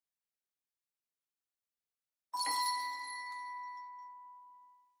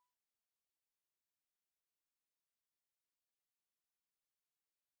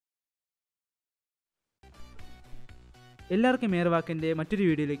എല്ലാവർക്കും മേർവാക്കിൻ്റെ മറ്റൊരു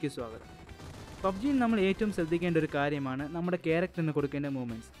വീഡിയോയിലേക്ക് സ്വാഗതം. പബ്ജിയിൽ നമ്മൾ ഏറ്റവും ശ്രദ്ധിക്കേണ്ട ഒരു കാര്യമാണ് നമ്മുടെ ക്യാരക്ടറിന് കൊടുക്കേണ്ട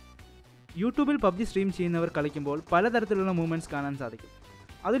മൂവ്മെൻറ്റ്സ്. യൂട്യൂബിൽ പബ്ജി സ്ട്രീം ചെയ്യുന്നവർ കളിക്കുമ്പോൾ പലതരത്തിലുള്ള മൂവ്മെൻറ്റ്സ് കാണാൻ സാധിക്കും.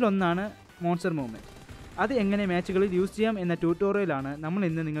 അതിലൊന്നാണ് മോൺസ്റ്റർ മൂവ്മെൻറ്റ്. അത് എങ്ങനെ മാച്ചുകളിൽ യൂസ് ചെയ്യാം എന്ന ട്യൂട്ടോറിയലാണ് നമ്മൾ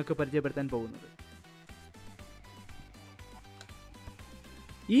ഇന്ന് നിങ്ങൾക്ക് പരിചയപ്പെടുത്താൻ പോകുന്നത്.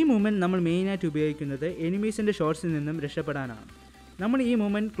 ഈ മൂവ്മെൻറ്റ് നമ്മൾ മെയിനായിട്ട് ഉപയോഗിക്കുന്നത് എനിമീസിൻ്റെ ഷോട്ട്സിൽ നിന്നും രക്ഷപ്പെടാനാണ്. നമ്മൾ ഈ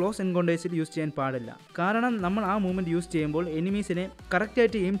മൂവ്മെൻറ്റ് ക്ലോസ് എൻകൗണ്ടേഴ്സിൽ യൂസ് ചെയ്യാൻ പാടില്ല. കാരണം നമ്മൾ ആ മൂവ്മെൻറ്റ് യൂസ് ചെയ്യുമ്പോൾ എനിമീസിനെ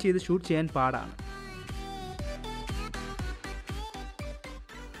കറക്റ്റായിട്ട് എയിം ചെയ്ത് ഷൂട്ട് ചെയ്യാൻ പാടാണ്.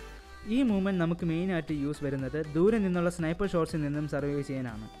 ഈ മൂവ്മെൻറ്റ് നമുക്ക് മെയിനായിട്ട് യൂസ് വരുന്നത് ദൂരെ നിന്നുള്ള സ്നൈപ്പർ ഷോട്ട്സിൽ നിന്നും സർവൈവ്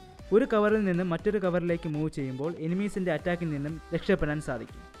ചെയ്യാനാണ്. ഒരു കവറിൽ നിന്നും മറ്റൊരു കവറിലേക്ക് മൂവ് ചെയ്യുമ്പോൾ എനിമീസിൻ്റെ അറ്റാക്കിൽ നിന്നും രക്ഷപ്പെടാൻ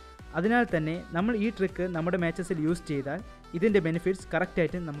സാധിക്കും. അതിനാൽ തന്നെ നമ്മൾ ഈ ട്രിക്ക് നമ്മുടെ മാച്ചസിൽ യൂസ് ചെയ്താൽ ഇതിൻ്റെ ബെനിഫിറ്റ്സ്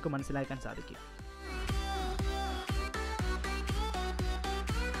കറക്റ്റായിട്ട് നമുക്ക് മനസ്സിലാക്കാൻ സാധിക്കും.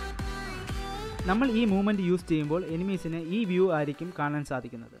 നമ്മൾ ഈ മൂവ്മെൻറ്റ് യൂസ് ചെയ്യുമ്പോൾ എനിമീസിന് ഈ വ്യൂ ആയിരിക്കും കാണാൻ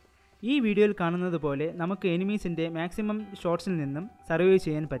സാധിക്കുന്നത്. ഈ വീഡിയോയിൽ കാണുന്നത് പോലെ നമുക്ക് എനിമീസിൻ്റെ മാക്സിമം ഷോട്ട്സിൽ നിന്നും സർവൈവ്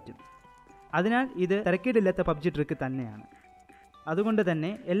ചെയ്യാൻ പറ്റും. അതിനാൽ ഇത് തിരക്കേടില്ലാത്ത പബ്ജി ട്രിക്ക് തന്നെയാണ്. അതുകൊണ്ട്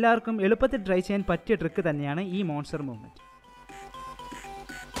തന്നെ എല്ലാവർക്കും എളുപ്പത്തിൽ ട്രൈ ചെയ്യാൻ പറ്റിയ ട്രിക്ക് തന്നെയാണ് ഈ മോൺസ്റ്റർ മൂവ്മെൻറ്റ്.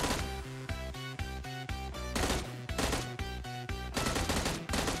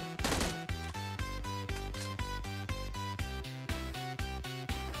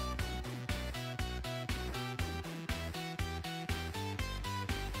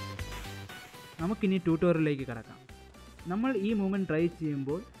 നമുക്കിനി ട്യൂട്ടോറിയലിലേക്ക് കടക്കാം. നമ്മൾ ഈ മൂവ്മെൻറ്റ് ട്രൈ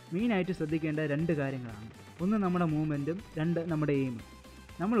ചെയ്യുമ്പോൾ മെയിനായിട്ട് ശ്രദ്ധിക്കേണ്ട രണ്ട് കാര്യങ്ങളാണ്. ഒന്ന് നമ്മുടെ മൂവ്മെൻറ്റും, രണ്ട് നമ്മുടെ എയിമും.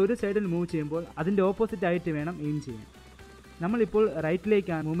 നമ്മൾ ഒരു സൈഡിൽ മൂവ് ചെയ്യുമ്പോൾ അതിൻ്റെ ഓപ്പോസിറ്റ് ആയിട്ട് വേണം എയിം ചെയ്യാൻ. നമ്മളിപ്പോൾ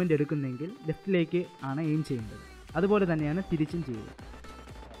റൈറ്റിലേക്കാണ് മൂവ്മെൻറ്റ് എടുക്കുന്നതെങ്കിൽ ലെഫ്റ്റിലേക്ക് ആണ് എയിം ചെയ്യേണ്ടത്. അതുപോലെ തന്നെയാണ് തിരിച്ചും ചെയ്യുക.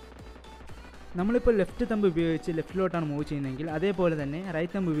 നമ്മളിപ്പോൾ ലെഫ്റ്റ് തമ്പ് ഉപയോഗിച്ച് ലെഫ്റ്റിലോട്ടാണ് മൂവ് ചെയ്യുന്നതെങ്കിൽ അതേപോലെ തന്നെ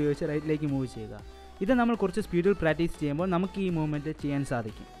റൈറ്റ് തമ്പ് ഉപയോഗിച്ച് റൈറ്റിലേക്ക് മൂവ് ചെയ്യുക. ഇത് നമ്മൾ കുറച്ച് സ്പീഡിൽ പ്രാക്ടീസ് ചെയ്യുമ്പോൾ നമുക്ക് ഈ മൂവ്മെൻറ്റ് ചെയ്യാൻ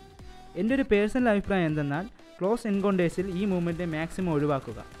സാധിക്കും. എൻ്റെ ഒരു പേഴ്സണൽ അഭിപ്രായം എന്തെന്നാൽ ക്ലോസ് എൻകൗണ്ടേഴ്സിൽ ഈ മൂവ്മെൻറ്റ് മാക്സിമം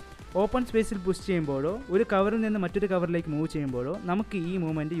ഒഴിവാക്കുക. ഓപ്പൺ സ്പേസിൽ പുഷ് ചെയ്യുമ്പോഴോ ഒരു കവറിൽ നിന്ന് മറ്റൊരു കവറിലേക്ക് മൂവ് ചെയ്യുമ്പോഴോ നമുക്ക് ഈ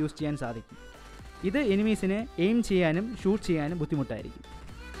മൂവ്മെൻറ്റ് യൂസ് ചെയ്യാൻ സാധിക്കും. ഇത് എനിമീസിനെ എയിം ചെയ്യാനും ഷൂട്ട് ചെയ്യാനും ബുദ്ധിമുട്ടായിരിക്കും.